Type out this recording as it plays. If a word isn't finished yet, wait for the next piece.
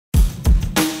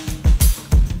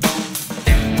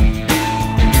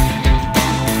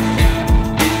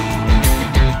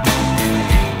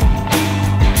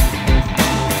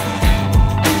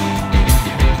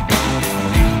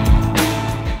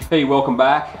Hey, welcome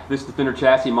back. This is Defender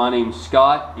Chassis. My name's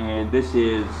Scott, and this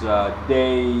is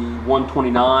day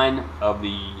 129 of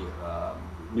the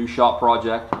new shop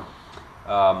project.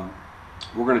 We're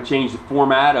going to change the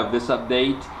format of this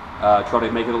update, try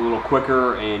to make it a little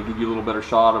quicker and give you a little better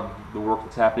shot of the work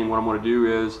that's happening. What I'm going to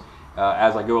do is,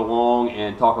 as I go along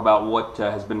and talk about what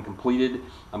has been completed,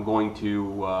 I'm going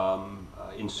to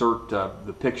insert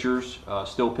the pictures,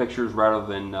 still pictures, rather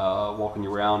than walking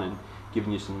you around and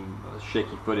giving you some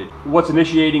shaky footage. What's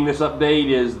initiating this update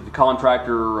is the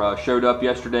contractor showed up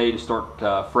yesterday to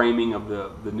start framing of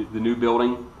the new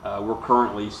building. We're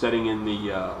currently setting in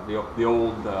the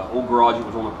old garage that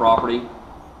was on the property,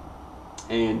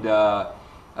 and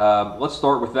let's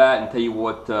start with that and tell you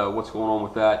what's going on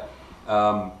with that.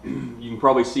 You can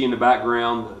probably see in the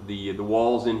background the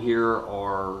walls in here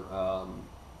are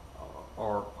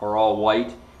all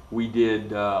white. We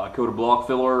did a coat of block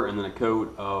filler and then a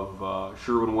coat of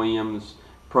Sherwin-Williams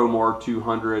Promar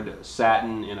 200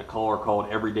 satin in a color called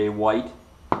Everyday White.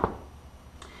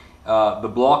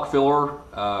 The block filler,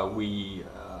 we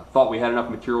thought we had enough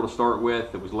material to start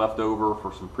with that was left over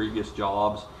for some previous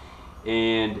jobs,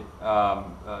 and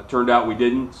turned out we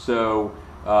didn't. So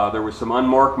there was some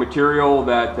unmarked material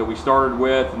that we started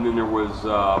with, and then there was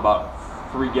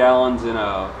about 3 gallons in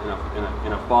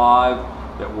a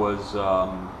 5 that was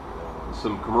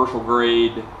some commercial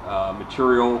grade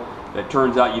material that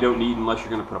turns out you don't need unless you're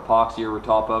going to put epoxy over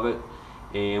top of it.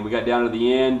 And we got down to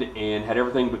the end and had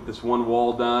everything but this one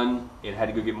wall done and had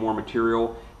to go get more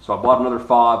material. So I bought another 5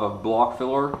 of block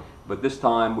filler, but this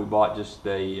time we bought just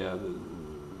a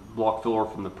block filler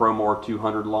from the Promar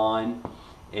 200 line,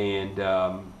 and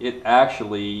it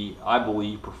actually, I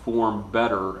believe, performed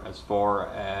better as far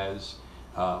as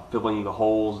filling the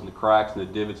holes and the cracks and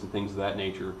the divots and things of that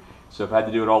nature. So if I had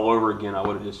to do it all over again, I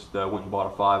would have just went and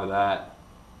bought a 5 of that.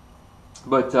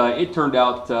 But it turned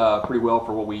out pretty well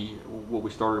for what we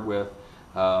started with.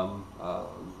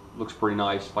 Looks pretty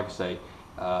nice. Like I say,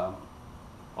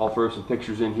 I'll throw some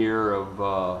pictures in here of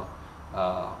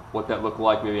what that looked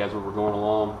like maybe as we were going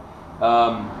along.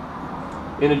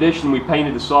 In addition, we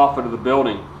painted the soffit of the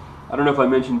building. I don't know if I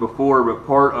mentioned before, but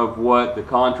part of what the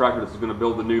contractor that's going to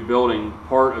build the new building,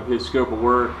 part of his scope of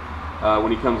work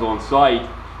when he comes on site,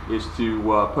 is to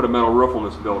put a metal roof on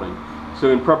this building.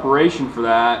 So in preparation for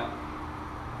that,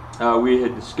 we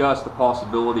had discussed the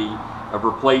possibility of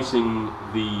replacing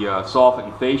the soffit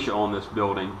and fascia on this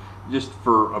building just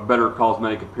for a better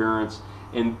cosmetic appearance,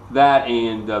 and that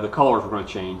and the colors were going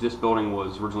to change. This building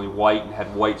was originally white and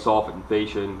had white soffit and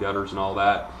fascia and gutters and all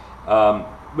that.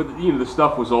 But you know, the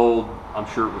stuff was old. I'm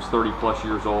sure it was 30+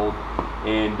 years old,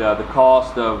 and the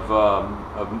cost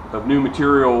of new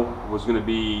material was going to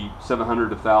be $700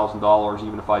 to $1,000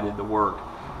 even if I did the work.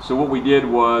 So what we did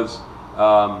was,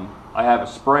 I have a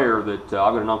sprayer that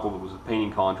I've got an uncle that was a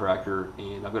painting contractor,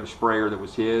 and I've got a sprayer that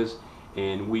was his,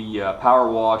 and we power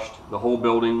washed the whole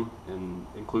building, and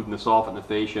including the soffit and the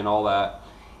fascia and all that,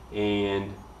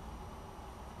 and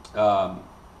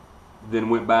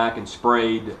then went back and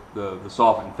sprayed the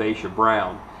soffit and fascia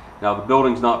brown. Now the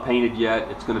building's not painted yet.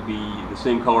 It's going to be the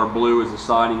same color blue as the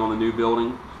siding on the new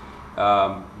building,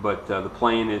 but the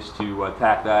plan is to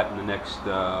tack that in the next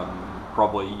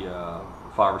probably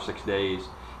 5 or 6 days,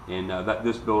 and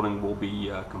this building will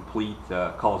be complete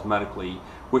cosmetically,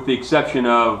 with the exception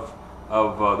of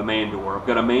the man door. I've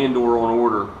got a man door on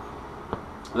order.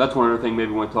 That's one other thing maybe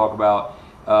we want to talk about.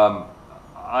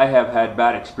 I have had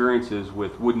bad experiences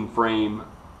with wooden frame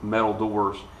metal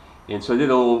doors, and so I did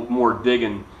a little more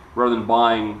digging. Rather than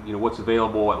buying, you know, what's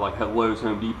available at like Lowe's,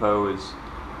 Home Depot, is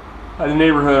in the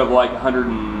neighborhood of like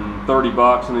 130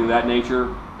 bucks, something of that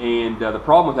nature. And the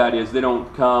problem with that is they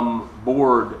don't come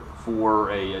bored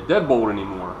for a deadbolt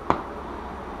anymore,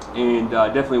 and I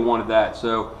definitely wanted that.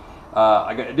 So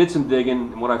I did some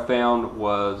digging, and what I found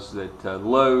was that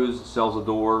Lowe's sells a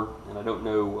door, and I don't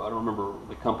remember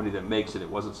the company that makes it. It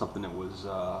wasn't something that was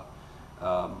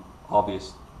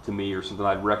obvious to me or something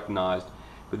I'd recognized.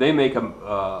 But they make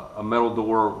a metal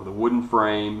door with a wooden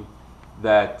frame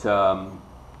that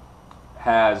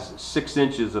has 6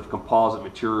 inches of composite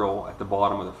material at the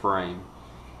bottom of the frame,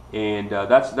 and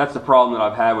that's the problem that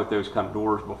I've had with those kind of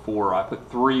doors before. I put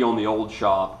 3 on the old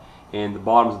shop, and the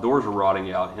bottoms of the doors were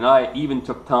rotting out, and I even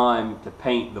took time to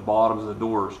paint the bottoms of the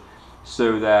doors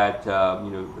so that you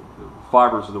know, the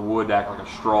fibers of the wood act like a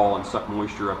straw and suck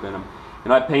moisture up in them.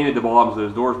 And I painted the bottoms of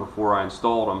those doors before I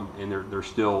installed them, and they're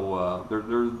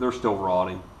still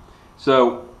rotting.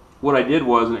 So what I did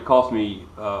was, and it cost me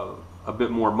a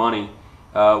bit more money,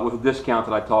 with a discount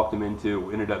that I talked them into,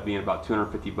 it ended up being about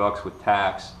 250 bucks with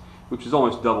tax, which is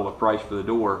almost double the price for the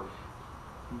door.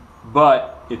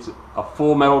 But it's a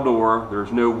full metal door.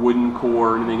 There's no wooden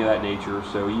core or anything of that nature.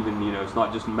 So even, you know, it's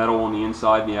not just metal on the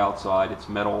inside and the outside. It's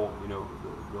metal, you know,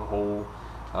 the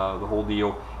whole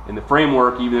deal. And the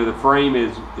framework, even though the frame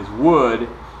is wood,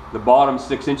 the bottom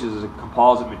 6 inches is a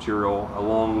composite material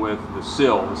along with the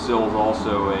sill. The sill is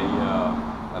also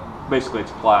basically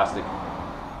it's plastic.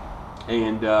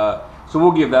 And so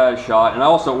we'll give that a shot. And I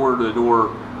also ordered the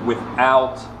door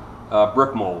without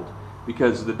brick mold,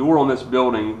 because the door on this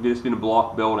building, this being a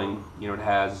block building, you know, it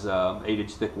has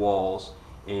 8-inch thick walls,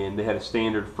 and they had a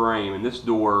standard frame, and this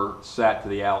door sat to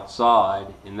the outside,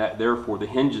 and that therefore the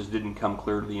hinges didn't come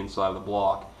clear to the inside of the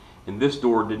block, and this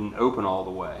door didn't open all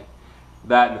the way.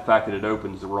 That and the fact that it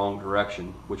opens the wrong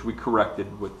direction, which we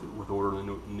corrected with ordering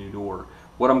a new door.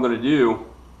 What I'm going to do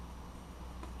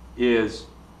is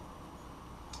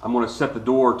I'm going to set the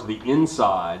door to the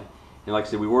inside, and like I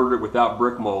said, we ordered it without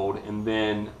brick mold, and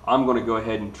then I'm going to go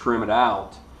ahead and trim it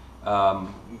out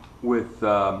with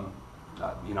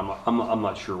you know, I'm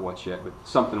not sure what yet, but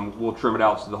something. We'll trim it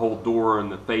out so the whole door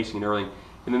and the facing and everything,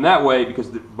 and then that way, because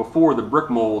before the brick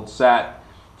mold sat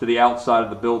to the outside of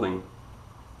the building,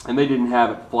 and they didn't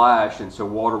have it flashed, and so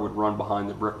water would run behind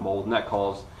the brick mold, and that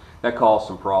caused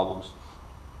some problems.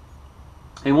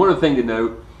 And one other thing to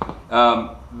note,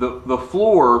 the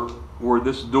floor where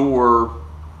this door,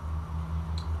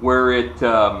 where it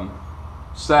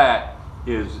sat,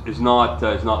 is not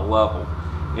level,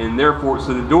 and therefore,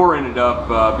 so the door ended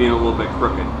up being a little bit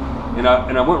crooked. And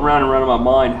I went round and round in my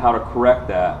mind how to correct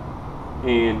that.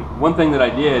 And one thing that I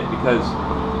did, because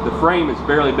the frame is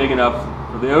barely big enough,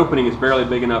 or the opening is barely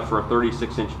big enough for a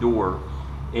 36-inch door,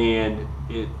 and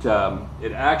it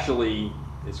actually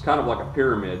is kind of like a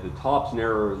pyramid. The top's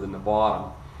narrower than the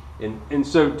bottom, and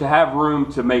so to have room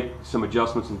to make some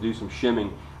adjustments and do some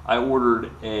shimming, I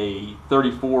ordered a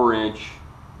 34-inch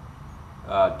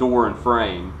door and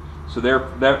frame. So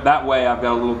that way I've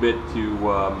got a little bit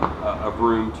of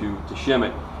room to shim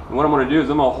it. And what I'm going to do is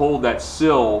I'm going to hold that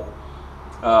sill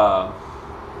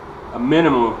a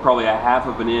minimum of probably a half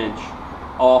of an inch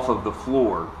off of the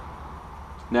floor.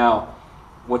 Now,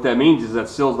 what that means is that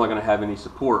sill's not going to have any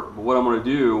support. But what I'm going to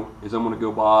do is I'm going to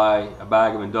go buy a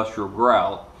bag of industrial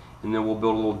grout, and then we'll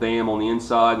build a little dam on the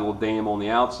inside and a little dam on the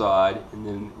outside, and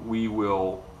then we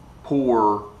will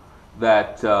pour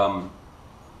that.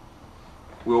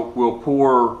 We'll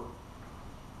pour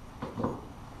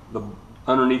the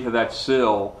underneath of that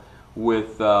sill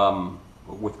with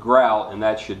grout, and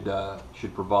that should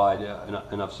provide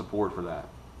enough support for that.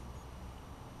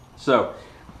 So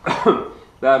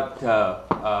that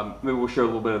maybe we'll show a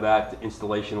little bit of that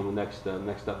installation on the next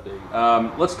update.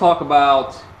 Let's talk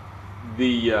about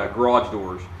the garage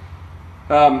doors.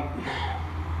 I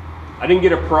didn't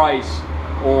get a price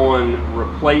on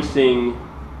replacing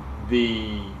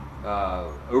the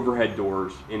overhead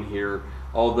doors in here,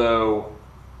 although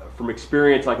from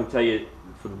experience I can tell you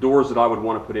for the doors that I would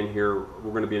want to put in here,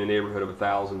 we're going to be in the neighborhood of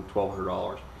 $1,000,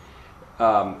 $1,200.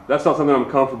 That's not something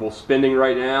I'm comfortable spending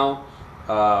right now.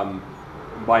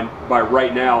 By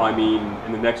right now, I mean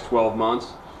in the next 12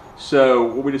 months. So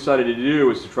what we decided to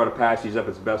do is to try to patch these up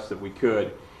as best that we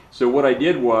could. So what I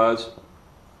did was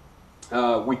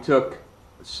we took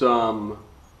some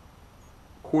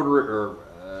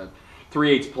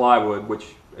 3/8 plywood,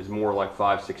 which is more like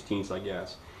 5/16, I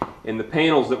guess. And the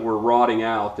panels that were rotting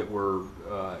out, that were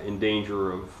in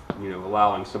danger of, you know,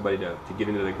 allowing somebody to get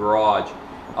into the garage,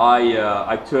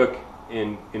 I took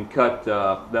and cut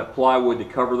that plywood to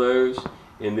cover those,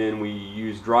 and then we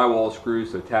used drywall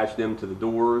screws to attach them to the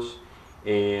doors.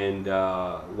 And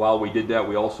while we did that,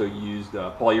 we also used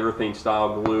polyurethane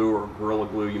style glue, or Gorilla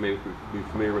Glue, you may be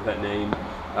familiar with that name,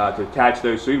 to attach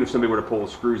those. So even if somebody were to pull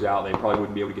the screws out, they probably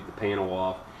wouldn't be able to get the panel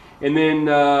off. And then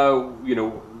you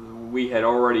know, we had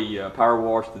already power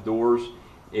washed the doors,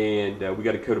 and we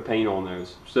got a coat of paint on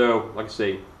those. So like I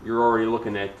say, you're already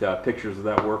looking at pictures of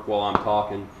that work while I'm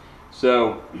talking.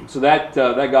 So that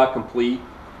got complete.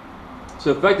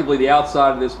 So effectively, the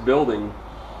outside of this building.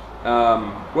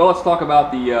 Well, let's talk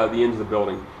about the ends of the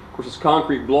building. Of course, it's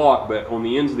concrete block, but on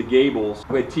the ends of the gables,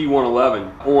 we had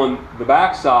T111. On the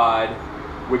back side,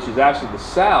 which is actually the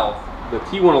south, the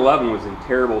T111 was in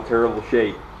terrible, terrible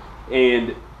shape.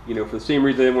 And you know, for the same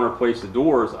reason I didn't want to replace the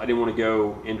doors, I didn't want to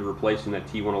go into replacing that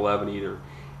T111 either.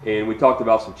 And we talked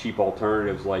about some cheap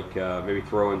alternatives, like maybe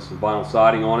throwing some vinyl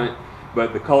siding on it.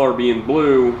 But the color being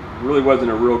blue really wasn't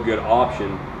a real good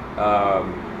option.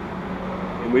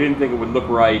 And we didn't think it would look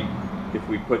right if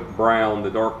we put brown, the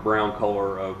dark brown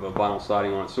color of vinyl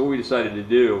siding on it. So what we decided to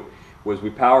do was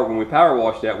when we power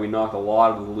washed that, we knocked a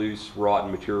lot of the loose,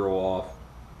 rotten material off.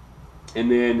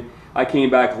 And then I came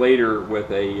back later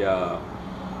with a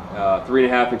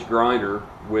 3.5-inch grinder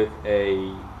with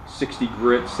a 60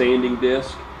 grit sanding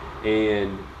disc,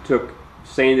 and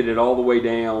sanded it all the way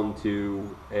down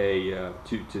to a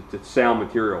to sound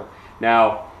material.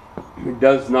 Now, it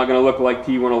does not going to look like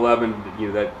T111. You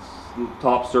know, that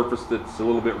top surface that's a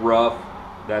little bit rough,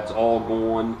 that's all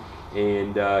gone,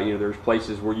 and you know, there's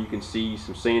places where you can see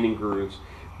some sanding grooves.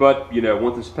 But you know,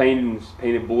 once it's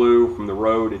painted blue from the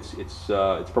road, it's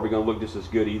probably going to look just as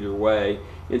good either way.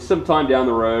 And sometime down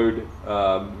the road,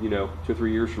 you know, 2 or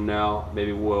 3 years from now,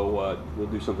 maybe we'll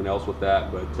do something else with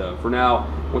that. But for now,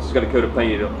 once it's got a coat of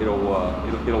paint, it'll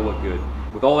look good.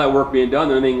 With all that work being done,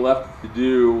 the only thing left to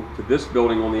do to this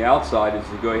building on the outside is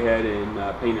to go ahead and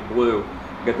paint it blue.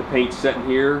 I've got the paint setting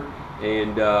here,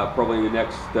 and probably in the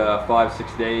next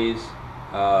 5-6 days,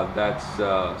 that's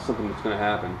something that's going to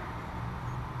happen.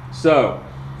 So,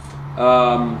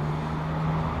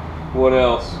 what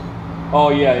else? Oh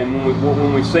yeah, and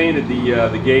when we sanded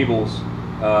the gables,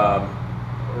 or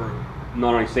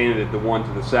not only sanded it, the one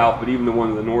to the south, but even the one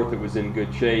to the north that was in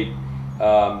good shape,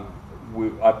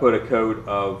 I put a coat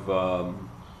of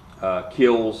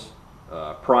Kills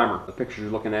primer. The pictures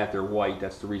you're looking at, they're white.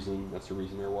 That's the reason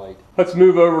they're white. Let's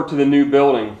move over to the new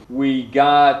building. We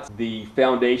got the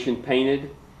foundation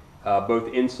painted,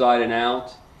 both inside and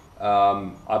out.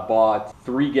 I bought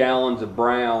 3 gallons of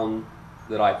brown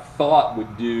that I thought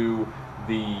would do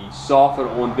the soffit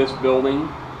on this building,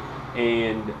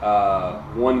 and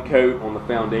 1 coat on the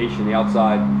foundation, the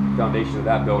outside foundation of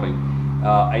that building.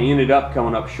 I ended up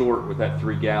coming up short with that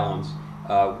 3 gallons.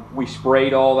 We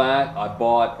sprayed all that. I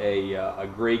bought a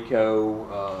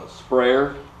Graco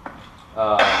sprayer.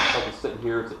 Like it's sitting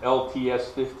here, it's an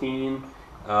LTS 15.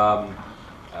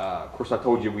 Of course, I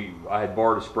told you I had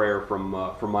borrowed a sprayer from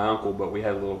my uncle, but we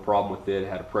had a little problem with it. It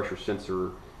had a pressure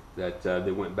sensor that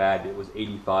went bad. It was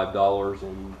 $85,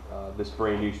 and this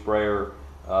brand new sprayer,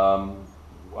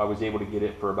 I was able to get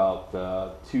it for about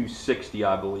 $260,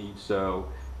 I believe. So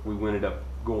we ended up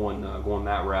going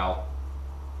that route.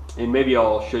 And maybe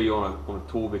I'll show you on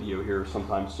a tool video here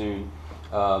sometime soon.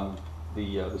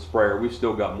 The sprayer. We've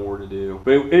still got more to do.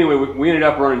 But anyway, we ended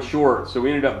up running short, so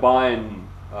we ended up buying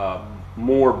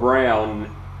more brown,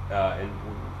 and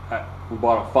we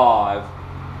bought a 5,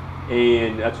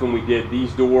 and that's when we did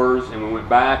these doors, and we went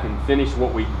back and finished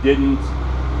what we didn't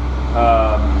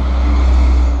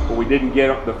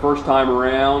get the first time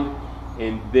around,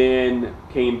 and then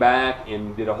came back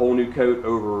and did a whole new coat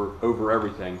over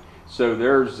everything. So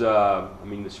there's I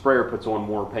mean, the sprayer puts on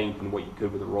more paint than what you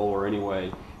could with a roller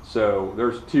anyway. So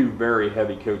there's 2 very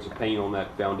heavy coats of paint on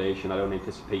that foundation. I don't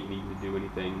anticipate needing to do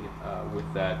anything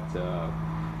with that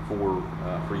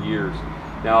for years.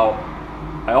 Now,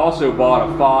 I also bought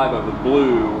a 5 of the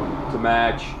blue to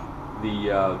match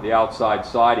the outside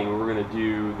siding. We're going to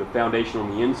do the foundation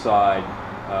on the inside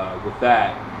with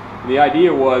that. And the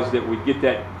idea was that we'd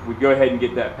go ahead and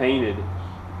get that painted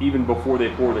even before they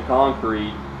pour the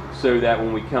concrete, so that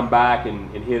when we come back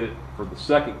and hit it for the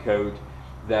second coat,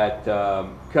 that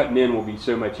cutting in will be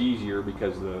so much easier,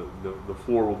 because the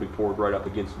floor will be poured right up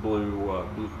against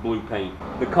blue paint.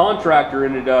 The contractor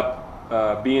ended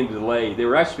up being delayed. They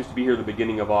were actually supposed to be here the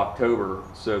beginning of October,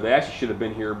 so they actually should have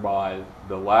been here by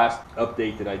the last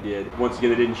update that I did. Once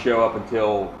again, they didn't show up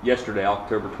until yesterday,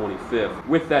 October 25th.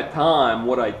 With that time,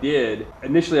 what I did,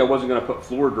 initially I wasn't going to put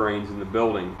floor drains in the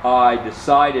building. I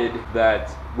decided that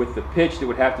with the pitch that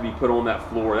would have to be put on that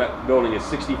floor, that building is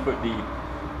 60 foot deep,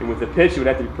 and with the pitch that would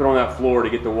have to be put on that floor to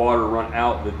get the water run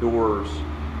out the doors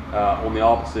on the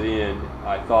opposite end,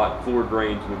 I thought floor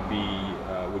drains would be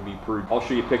prudent. I'll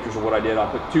show you pictures of what I did. I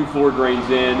put 2 floor drains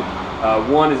in.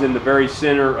 One is in the very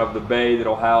center of the bay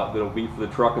that'll be for the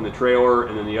truck and the trailer,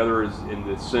 and then the other is in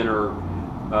the center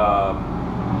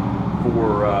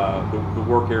for the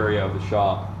work area of the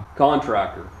shop.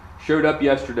 Contractor showed up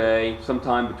yesterday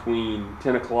sometime between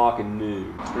 10 o'clock and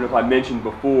noon. I don't know if I mentioned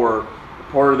before,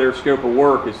 part of their scope of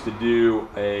work is to do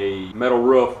a metal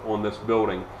roof on this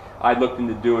building. I looked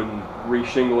into doing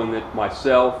re-shingling it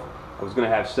myself. I was going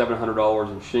to have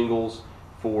 $700 in shingles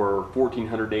for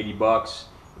 $1,480.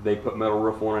 They put metal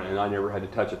roof on it, and I never had to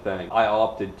touch a thing. I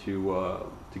opted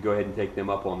to go ahead and take them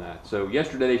up on that. So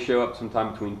yesterday they show up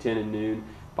sometime between 10 and noon.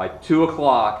 By 2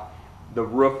 o'clock, the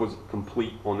roof was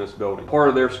complete on this building. Part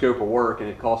of their scope of work, and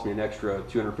it cost me an extra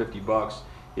 $250,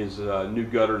 is new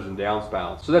gutters and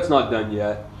downspouts. So that's not done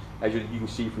yet, as you can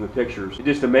see from the pictures. It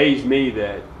just amazed me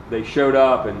that they showed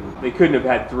up and they couldn't have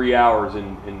had 3 hours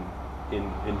in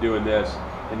doing this,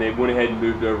 and they went ahead and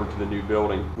moved over to the new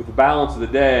building. With the balance of the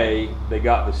day, they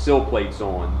got the sill plates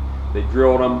on. They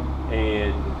drilled them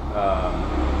and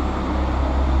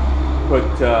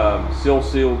put sill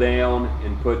seal down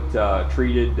and put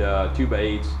treated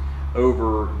 2x8s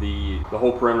over the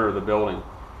whole perimeter of the building.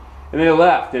 And they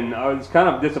left, and I was kind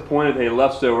of disappointed they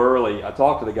left so early. I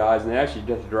talked to the guys, and they actually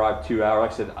had to drive 2 hours.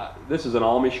 Like I said, this is an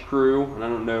Amish crew, and I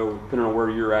don't know, depending on where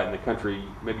you're at in the country,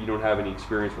 maybe you don't have any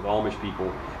experience with Amish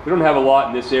people. We don't have a lot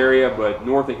in this area, but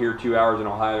north of here, 2 hours in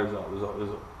Ohio, there's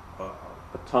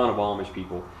a ton of Amish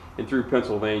people, and through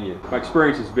Pennsylvania. My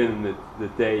experience has been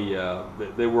that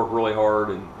they work really hard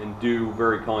and do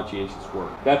very conscientious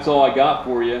work. That's all I got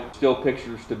for you. Still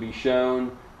pictures to be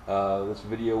shown. This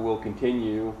video will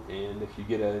continue, and if you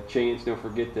get a chance, don't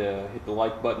forget to hit the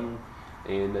like button.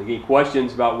 And any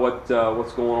questions about what's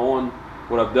going on,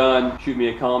 what I've done, shoot me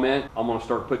a comment. I'm going to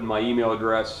start putting my email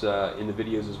address in the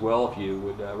videos as well. If you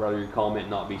would rather your comment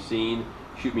not be seen,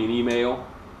 shoot me an email,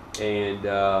 and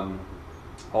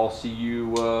I'll see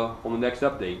you on the next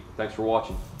update. Thanks for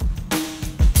watching.